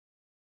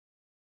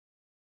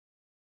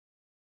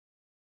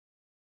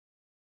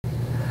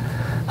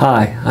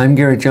Hi, I'm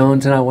Gary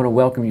Jones and I want to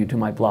welcome you to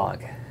my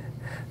blog.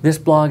 This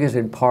blog is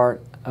in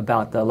part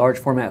about the large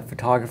format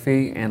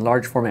photography and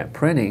large format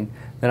printing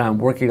that I'm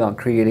working on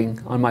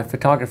creating on my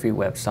photography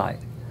website.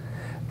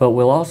 But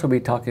we'll also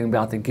be talking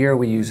about the gear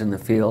we use in the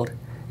field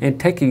and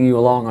taking you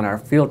along on our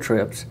field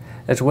trips,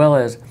 as well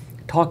as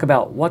talk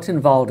about what's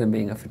involved in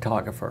being a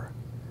photographer.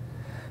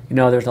 You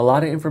know, there's a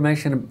lot of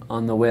information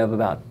on the web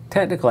about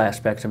technical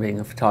aspects of being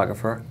a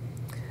photographer,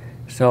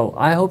 so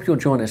I hope you'll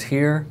join us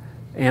here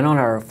and on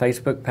our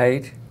Facebook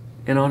page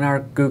and on our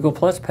Google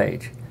Plus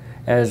page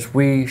as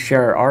we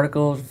share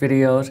articles,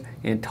 videos,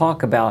 and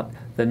talk about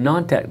the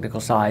non-technical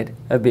side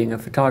of being a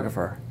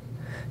photographer.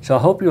 So I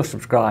hope you'll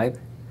subscribe,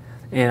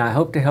 and I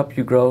hope to help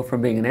you grow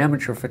from being an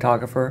amateur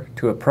photographer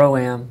to a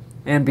pro-am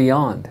and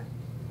beyond.